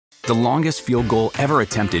The longest field goal ever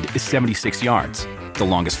attempted is 76 yards. The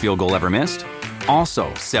longest field goal ever missed?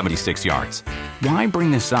 Also 76 yards. Why bring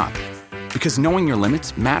this up? Because knowing your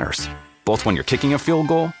limits matters, both when you're kicking a field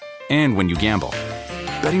goal and when you gamble.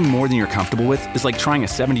 Betting more than you're comfortable with is like trying a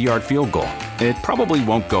 70-yard field goal. It probably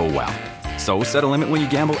won't go well. So set a limit when you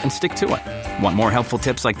gamble and stick to it. Want more helpful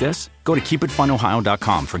tips like this? Go to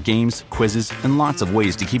keepitfunohio.com for games, quizzes, and lots of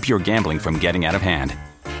ways to keep your gambling from getting out of hand.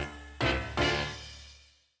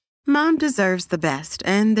 Mom deserves the best,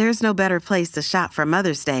 and there's no better place to shop for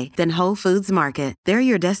Mother's Day than Whole Foods Market. They're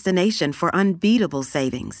your destination for unbeatable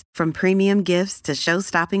savings, from premium gifts to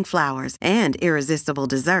show-stopping flowers and irresistible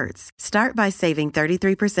desserts. Start by saving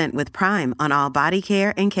 33% with Prime on all body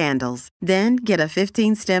care and candles. Then get a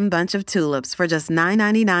 15-stem bunch of tulips for just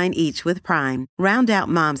 $9.99 each with Prime. Round out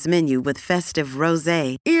Mom's menu with festive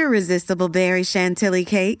rosé, irresistible berry chantilly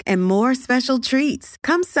cake, and more special treats.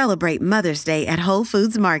 Come celebrate Mother's Day at Whole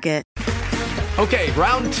Foods Market. Okay,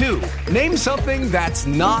 round two. Name something that's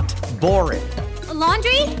not boring. A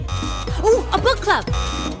laundry? Ooh, a book club.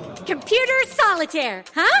 Computer solitaire,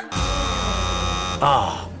 huh?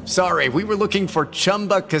 Ah, sorry, we were looking for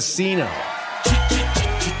Chumba Casino.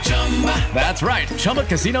 That's right,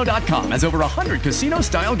 ChumbaCasino.com has over 100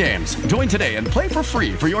 casino-style games. Join today and play for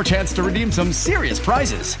free for your chance to redeem some serious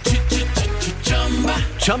prizes.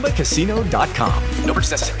 ChumbaCasino.com. No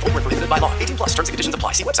purchase necessary. Void where prohibited by law. 18+ terms and conditions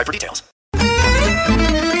apply. See website for details.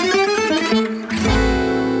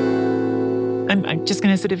 I'm just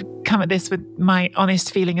going to sort of come at this with my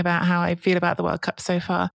honest feeling about how I feel about the World Cup so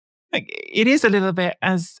far. Like, it is a little bit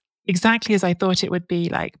exactly as I thought it would be,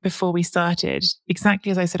 like before we started,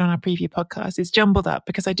 exactly as I said on our preview podcast. It's jumbled up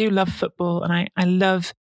because I do love football, and I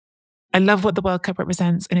love what the World Cup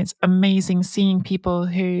represents. And it's amazing seeing people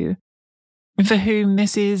for whom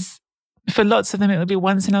this is, for lots of them, it will be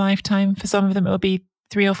once in a lifetime. For some of them, it will be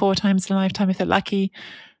 3 or 4 times in a lifetime if they're lucky,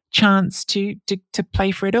 chance to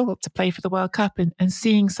play for it all, to play for the World Cup, and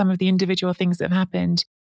seeing some of the individual things that have happened.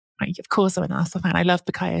 Of course, I'm an Arsenal fan. I love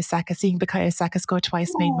Bukayo Saka. Seeing Bukayo Saka score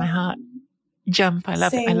twice made my heart jump. I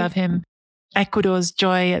love him. Ecuador's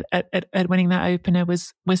joy at winning that opener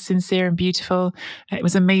was sincere and beautiful. It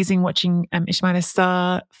was amazing watching Ismaïla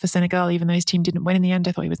Sarr for Senegal, even though his team didn't win in the end.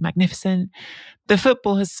 I thought he was magnificent. The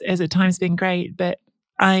football has at times been great, but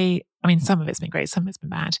I mean, some of it's been great, some of it's been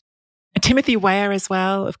bad. Timothy Weah as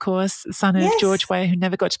well, of course, son of George Weah, who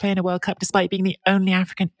never got to play in a World Cup despite being the only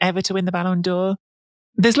African ever to win the Ballon d'Or.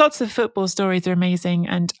 There's lots of football stories that are amazing,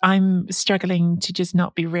 and I'm struggling to just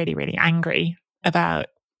not be really, really angry about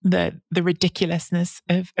the ridiculousness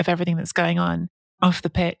of everything that's going on off the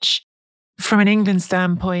pitch. From an England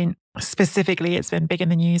standpoint, specifically, it's been big in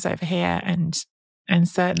the news over here, and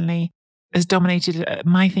certainly has dominated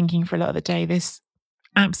my thinking for a lot of the day. This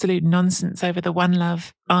absolute nonsense over the One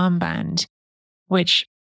Love armband, which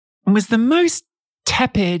was the most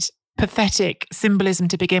tepid, pathetic symbolism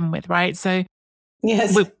to begin with, right? So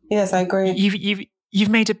yes, I agree. You've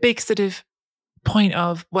made a big sort of point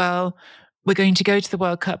of, well, we're going to go to the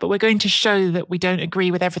World Cup, but we're going to show that we don't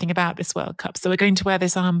agree with everything about this World Cup. So we're going to wear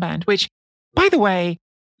this armband, which, by the way,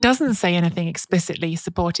 doesn't say anything explicitly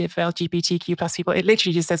supportive of LGBTQ plus people. It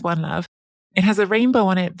literally just says One Love. It has a rainbow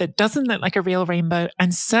on it that doesn't look like a real rainbow,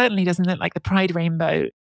 and certainly doesn't look like the Pride rainbow.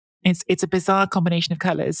 It's a bizarre combination of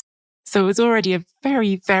colors. So it was already a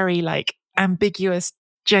very, very ambiguous,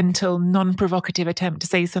 gentle, non-provocative attempt to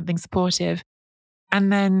say something supportive.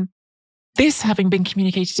 And then this having been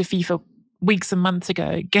communicated to FIFA weeks and months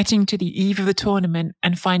ago, getting to the eve of the tournament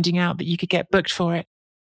and finding out that you could get booked for it,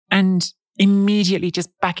 and immediately just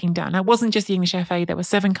backing down. Now, it wasn't just the English FA. There were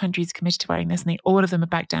 7 countries committed to wearing this, and all of them have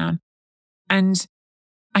backed down. And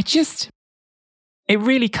it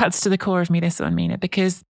really cuts to the core of me, this one, Mina,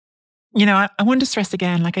 because, I want to stress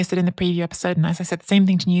again, like I said in the preview episode, and as I said, the same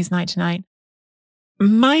thing to Newsnight tonight,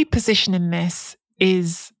 my position in this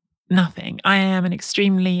is nothing. I am an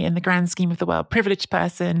extremely, in the grand scheme of the world, privileged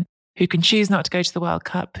person who can choose not to go to the World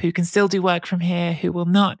Cup, who can still do work from here, who will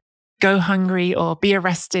not go hungry or be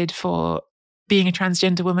arrested for being a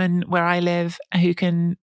transgender woman where I live, who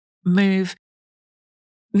can move.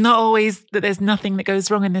 Not always that there's nothing that goes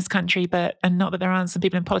wrong in this country, and not that there aren't some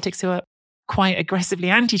people in politics who are quite aggressively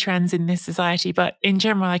anti-trans in this society, but in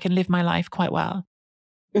general, I can live my life quite well.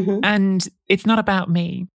 Mm-hmm. And it's not about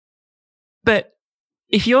me. But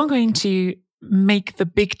if you're going to make the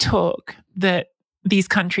big talk that these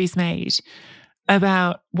countries made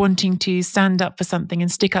about wanting to stand up for something and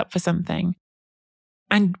stick up for something,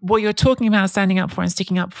 and what you're talking about standing up for and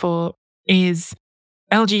sticking up for is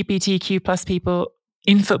LGBTQ plus people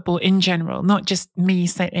in football in general, not just me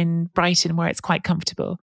set in Brighton where it's quite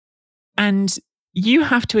comfortable. And you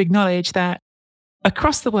have to acknowledge that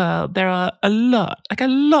across the world, there are a lot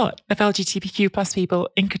of LGBTQ plus people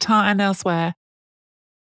in Qatar and elsewhere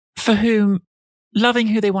for whom loving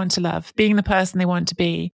who they want to love, being the person they want to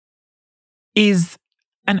be, is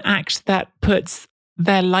an act that puts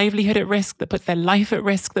their livelihood at risk, that puts their life at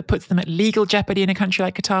risk, that puts them at legal jeopardy in a country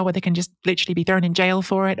like Qatar where they can just literally be thrown in jail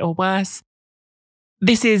for it or worse.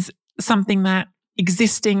 This is something that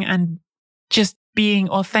existing and just being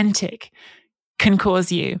authentic can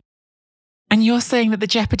cause you. And you're saying that the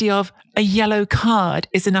jeopardy of a yellow card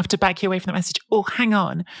is enough to back you away from that message. Oh, hang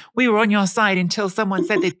on. We were on your side until someone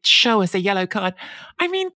said they'd show us a yellow card. I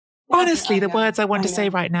mean, honestly, the words I want to say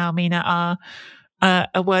right now, Meena,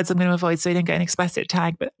 are words I'm going to avoid so you don't get an explicit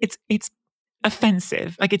tag, but it's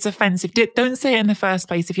offensive. Like, it's offensive. Don't say it in the first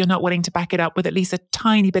place if you're not willing to back it up with at least a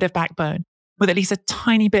tiny bit of backbone, with at least a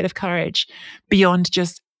tiny bit of courage beyond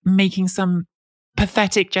just making some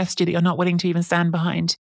pathetic gesture that you're not willing to even stand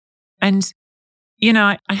behind. And you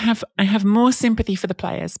know, I have more sympathy for the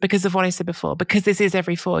players because of what I said before, because this is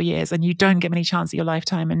every 4 years and you don't get many chances at your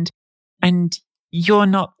lifetime, and you're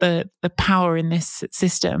not the power in this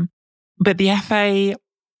system. But the FA,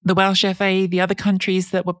 the Welsh FA, the other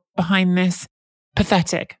countries that were behind this,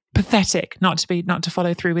 pathetic not to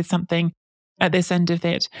follow through with something at this end of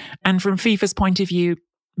it. And from FIFA's point of view,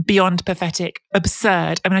 beyond pathetic,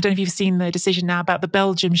 absurd. I mean, I don't know if you've seen the decision now about the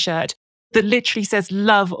Belgium shirt that literally says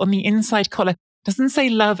love on the inside collar. Doesn't say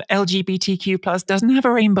love LGBTQ plus, doesn't have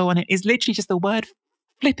a rainbow on it. Is literally just the word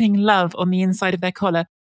flipping love on the inside of their collar.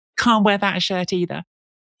 Can't wear that shirt either.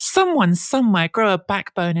 Someone somewhere grow a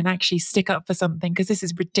backbone and actually stick up for something, because this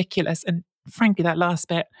is ridiculous. And frankly, that last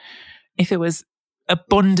bit, if it was a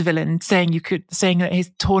Bond villain saying that his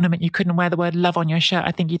tournament you couldn't wear the word love on your shirt,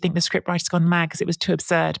 I think you'd think the scriptwriter's gone mad because it was too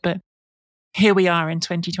absurd. But here we are in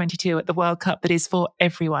 2022 at the World Cup that is for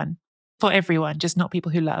everyone, just not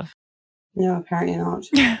people who love. No, apparently not.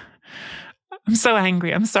 I'm so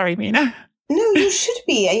angry. I'm sorry, Meena. No, you should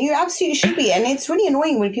be. You absolutely should be. And it's really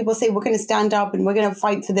annoying when people say, we're going to stand up and we're going to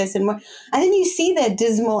fight for this. And then you see their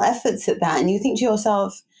dismal efforts at that and you think to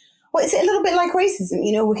yourself, well, it's a little bit like racism.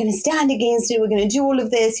 You know, we're going to stand against it. We're going to do all of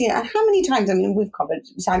this. You know, and how many times, I mean, we've covered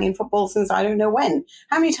Italian football since I don't know when.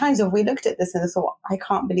 How many times have we looked at this and thought, I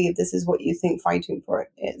can't believe this is what you think fighting for it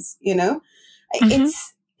is, you know? Mm-hmm.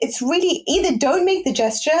 It's really either don't make the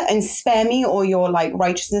gesture and spare me or your like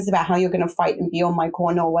righteousness about how you're going to fight and be on my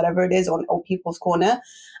corner or whatever it is, or people's corner,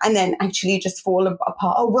 and then actually just fall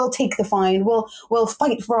apart. Oh, we'll take the fine. We'll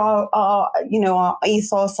fight for our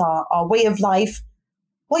ethos, our way of life.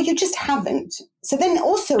 Well, you just haven't. So then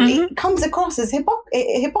also it comes across as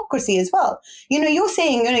hypocrisy as well. You know, you're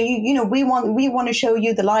saying, we want to show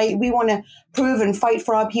you the light. We want to prove and fight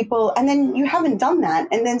for our people. And then you haven't done that.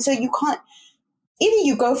 And then so you can't, either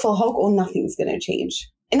you go full hog or nothing's going to change.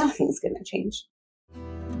 Nothing's going to change.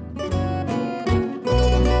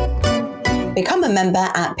 Become a member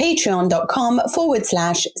at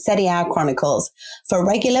patreon.com/Serie A Chronicles for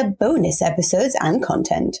regular bonus episodes and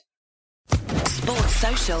content. Sports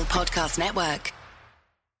Social Podcast Network.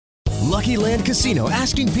 Lucky Land Casino,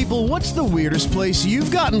 asking people, what's the weirdest place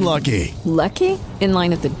you've gotten lucky? Lucky? In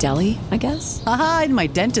line at the deli, I guess? Aha, in my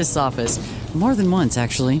dentist's office. More than once,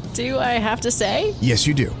 actually. Do I have to say? Yes,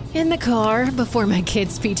 you do. In the car before my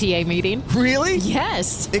kids' PTA meeting. Really?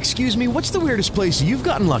 Yes. Excuse me, what's the weirdest place you've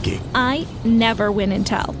gotten lucky? I never win and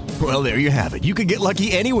tell. Well, there you have it. You can get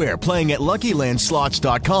lucky anywhere, playing at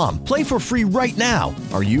LuckyLandSlots.com. Play for free right now.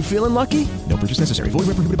 Are you feeling lucky? No purchase necessary. Void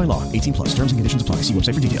where prohibited by law. 18+. Terms and conditions apply. See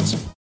website for details.